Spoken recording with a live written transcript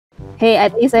Hey,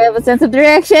 at least I have a sense of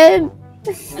direction.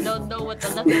 I don't know what the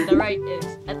left and the right is.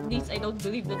 At least I don't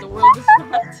believe that the world is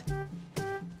flat.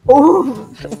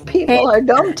 Oh, people are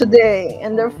dumb today,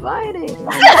 and they're fighting.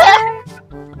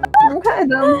 What kind of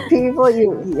dumb people?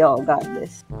 Y'all got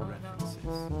this.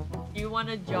 You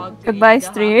wanna jog to Goodbye, Each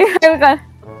the stream.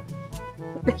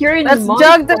 You're in Let's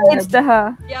jog to reach the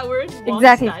Hub. Yeah, we're in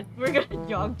Exactly. Mondstadt. We're gonna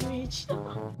jog to each the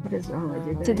Hub. What is wrong with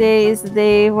you guys? Today is the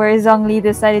day where Zhongli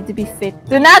decided to be fit.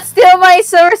 Do not steal my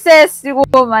sources, you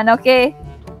woman, okay?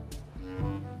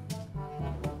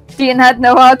 Do you not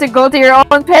know how to go to your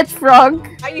own pet frog?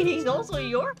 I mean, he's also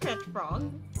your pet frog.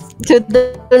 To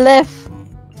the left.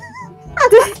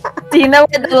 Do you know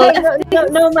where the left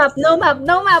No map, no map,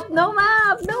 no map, no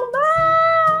map, no map.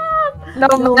 No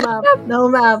No map. map, no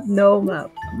map, no map.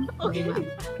 Okay.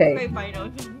 Okay. Fine. No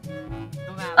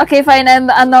map. Okay, fine. And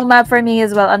a no map for me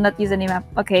as well. I'll not use any map.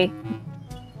 Okay.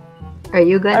 Are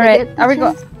you gonna Alright, get the are we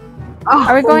go- chance? Oh,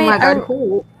 are we going- Oh my god,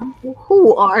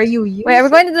 who are you using? Wait, are we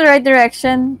going in the right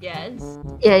direction? Yes.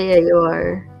 Yeah, you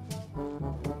are.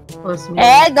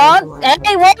 Hey, don't!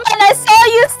 Hey, woman! I saw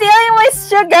you stealing my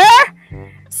sugar!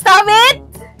 Stop it!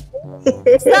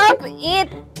 Stop it!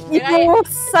 You Can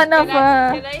son of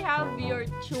a... Can I have your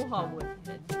chuha wood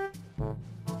then?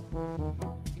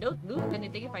 You don't lose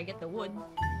anything if I get the wood.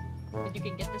 But you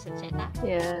can get this at Cheta.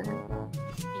 Yeah.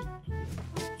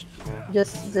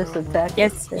 Just attack.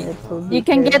 Yes, it, and it will be you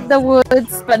can fair. get the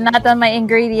woods, but not on my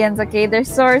ingredients, okay? They're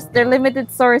limited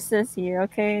sources here,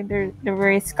 okay? They're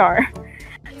very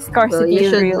scarcity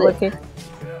is real, okay?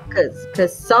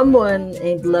 Cause someone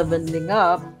ain't leveling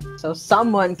up, so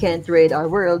someone can't raid our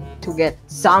world to get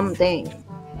something.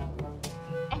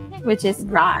 Which is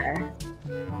Rar.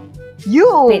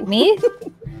 You! wait, me?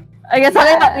 I guess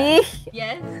talking about me?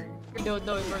 Yes. I don't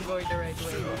know if we're going the right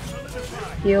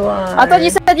way. You are. I thought you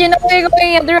said you know we're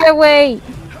going the right way.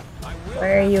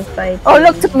 Where are you fighting? Oh,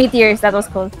 look, 2 meteors. That was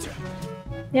cool.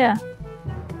 Yeah.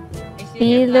 I see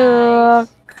Hey, your look.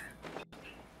 eyes.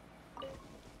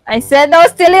 I said no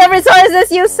stealing of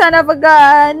resources, you son of a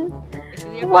gun! I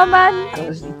see your Woman.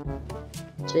 eyes.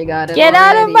 She got it. Get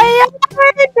out of already. my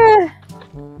yard!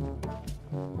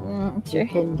 You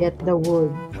can get the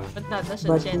wood, But not the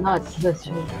but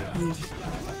Shanchetas.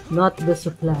 not the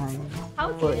supply.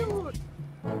 How do you...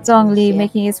 Zhongli Yeah.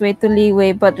 making his way to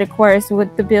Liwei but requires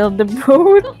wood to build the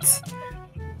boat.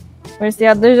 Where's the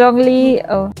other Zhongli?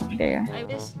 Oh, there. I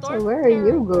So where are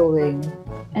you going?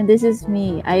 And this is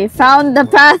me. I found the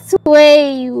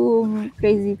pathway, you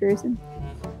crazy person.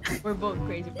 We're both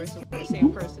crazy person. We're the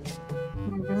same person.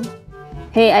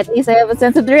 Hey, at least I have a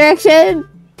sense of direction.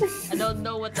 I don't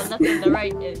know what the left and the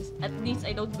right is. At least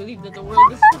I don't believe that the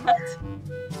world is flat.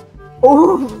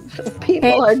 Oh,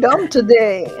 people are dumb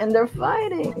today, and they're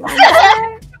fighting.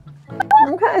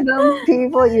 What kind of dumb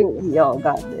people? Y'all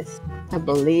got this. I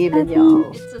believe in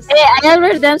y'all. It's a Hey, I have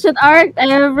redemption arc.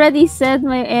 I already said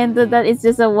my end that it's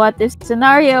just a what if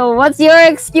scenario. What's your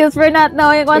excuse for not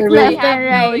knowing what's You're left I have and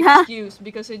right? no Huh? excuse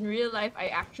because in real life I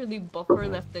actually buffer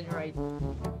left and right.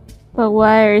 But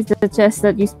where is the chest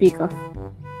that you speak of?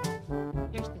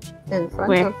 Here's the chest. In front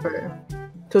Where? of her,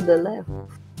 to the left.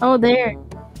 Oh, there.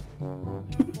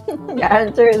 The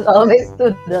answer is always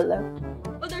to the left.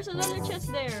 Oh, there's another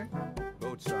chest there.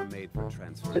 Boats are made for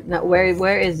transfer. Now, where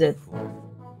is it?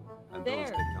 And There.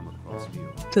 those that come across you.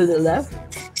 To the left?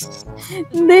 There.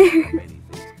 Many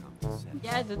things come to set.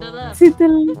 Yeah, to the left. To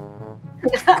the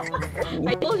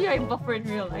I told you I buffer in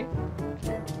real life.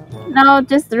 No,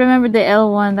 just remember the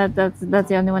L one. That's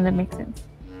the only one that makes sense.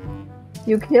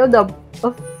 You killed a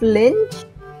flinch?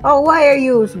 Oh, why are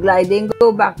you gliding?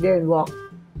 Go back there and walk.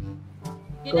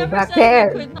 You Go never back said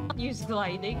there. you could not use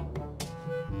gliding.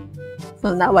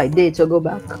 Well, now I did, so go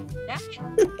back.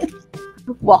 Damn it.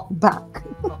 Walk back.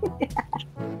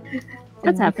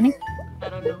 What's happening? I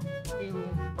don't know. You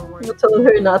are worried. You told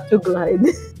her not to glide.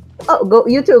 Oh, go!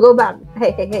 You two, go back.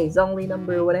 Hey, Zhongli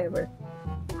number whatever.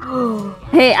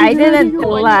 Hey, I didn't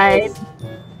One glide.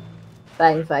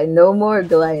 chest. Fine. No more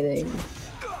gliding.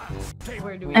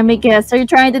 Where do we Let me guess. Are you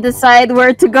trying to decide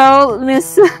where to go,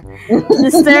 Mister?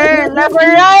 Left or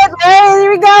right? Where are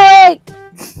we going?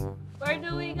 Where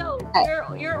do we go?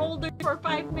 You're older for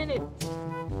 5 minutes.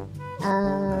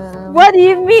 What do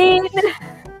you mean?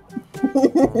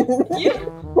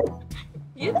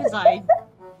 You decide.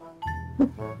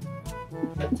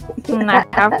 I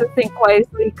have to think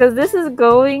wisely because this is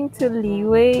going to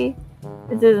Liwei.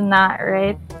 This is not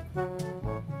right.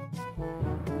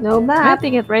 No I'm map.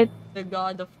 thinking it right. The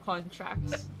god of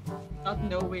contracts. Not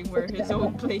knowing where his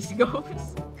own place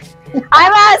goes.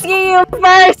 I'm asking you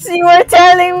first. You were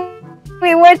telling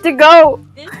me where to go.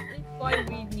 This is why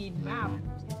we need maps.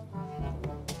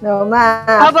 No math.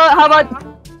 How about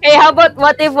hey, how about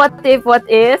what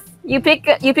if you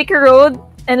pick a road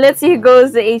and let's see who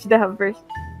goes the H the hub first.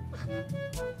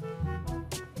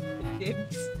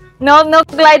 Dibs. No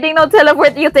gliding, no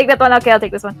teleport. You take that one. Okay, I'll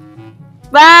take this one.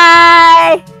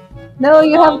 Bye. No,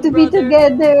 you Oh, have to be brother.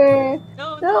 together.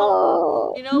 No.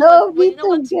 No. You know No, what? be You know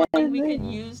what's fun? We together.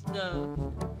 can use the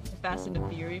Fast and the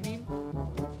Fury meme.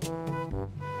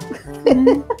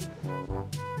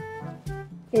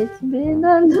 It's been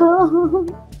a long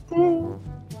day.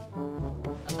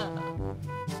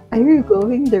 Are you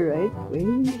going the right way?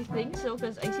 I think so,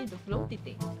 because I see the floaty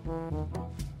thing.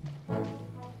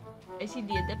 I see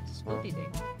the Adeptus floaty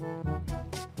thing.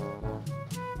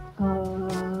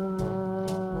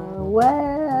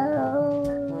 Well.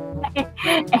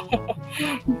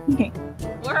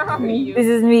 Where are you? This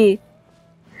is me.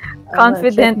 I'm gonna check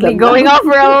Confidently the going map. off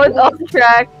road, off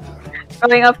track.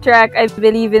 Going off track. I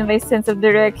believe in my sense of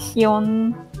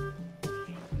direction.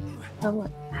 I'm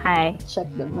gonna Hi. check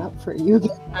the map for you.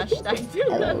 Hashtag.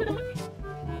 Hello.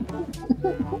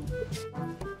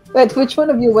 Wait, which one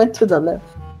of you went to the left?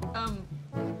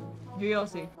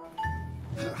 Curiosity.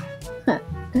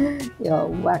 Yo,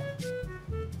 whack.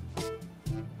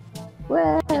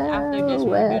 Well, And after this, we're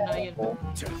well. gonna, you know,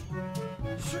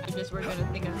 after this, we're gonna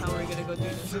think of how we're gonna go do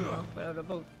this without a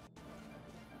boat.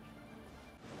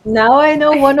 Now I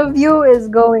know one of you is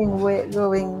going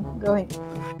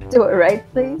to a right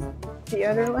place. The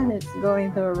other one is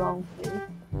going to the wrong place.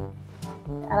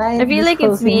 And I feel like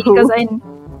it's me disclosing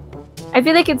because I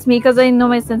feel like it's me because I know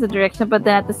my sense of direction, but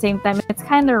then at the same time, it's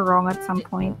kind of wrong at some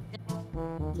point.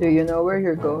 who. Do you know where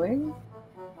you're going?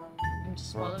 I'm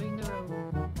just following the road.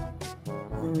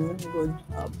 Good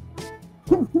job.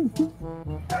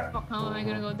 Fuck, how am I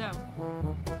gonna go down?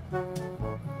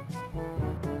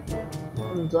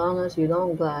 As long as you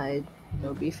don't glide,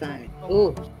 you'll be fine. Oh.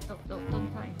 Ooh. Don't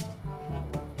find.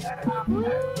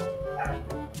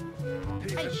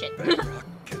 Hey, shit. Bedrock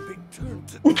can be turned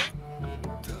to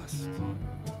dust.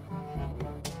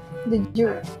 Did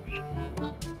you?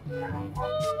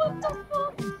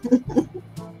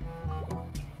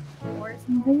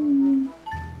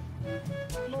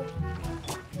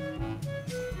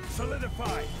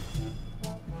 Solidify.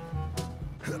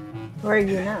 Where are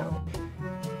you now?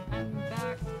 I'm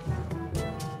back.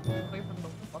 Away from the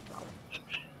fuck out.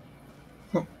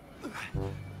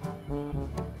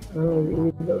 Oh,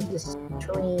 reload the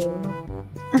stream.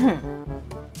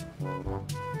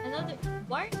 Another.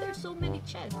 Why are there so many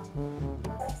chests?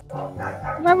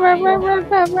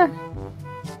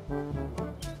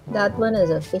 That one is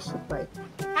a fishy part.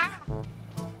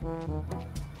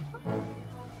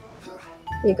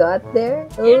 You got there?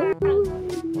 Yeah.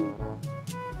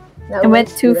 That I went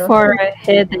was too beautiful. far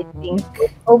ahead, I think.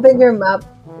 Open your map.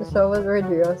 Show us where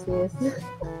Curiosity is.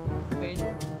 Wait.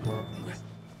 Just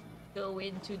go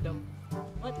into the.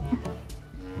 What?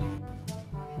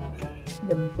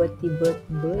 The butty butt.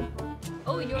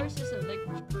 Oh, yours is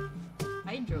electric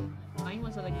hydro. Mine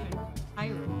was electric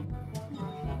pyro.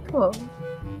 Cool.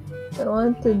 I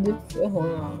want to do.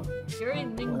 Hold on. You're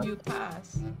in Ningju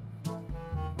Pass.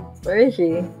 Where is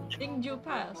she? Ningju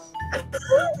Pass.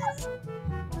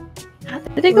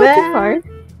 Did I go too far?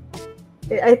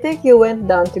 I think you went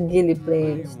down to Gili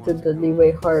Plains to the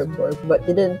Leeway Harbor, but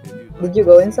did you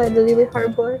go inside the Leeway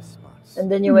Harbor?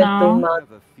 And then you went to No. Mount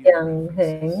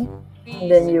Yangheng,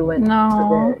 and then you went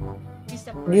No. We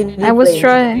separated. Gili I was Plains.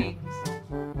 trying.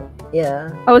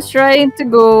 Yeah. I was trying to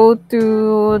go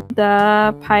to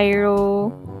the Pyro,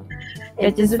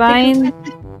 which is fine.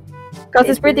 Because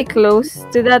it's pretty close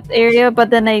to that area, but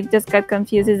then I just got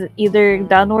confused. Is it either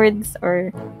downwards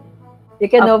or You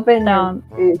can up, open down?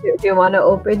 Do you want to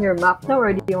open your map now,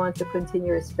 or do you want to continue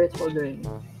your spiritual journey?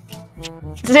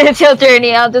 Spiritual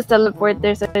journey. I'll just teleport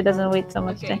there so it doesn't wait so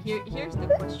much Okay, time. here's the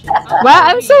question.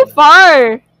 Wow, I'm so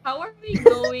far! How are we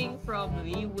going from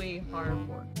Leeway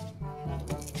Harbor?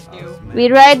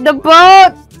 We ride the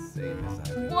boat!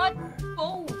 What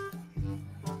boat?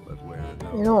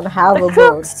 You don't have a The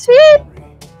boat. sweet!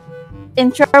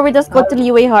 In short, we just go to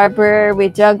Leeway Harbor, we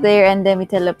jog there, and then we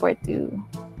teleport to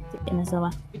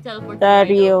Inazuma. We teleport to The Rhino,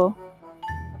 Rio.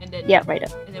 and then Yeah, right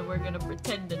up. and then we're gonna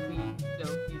pretend that we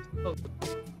use the boat.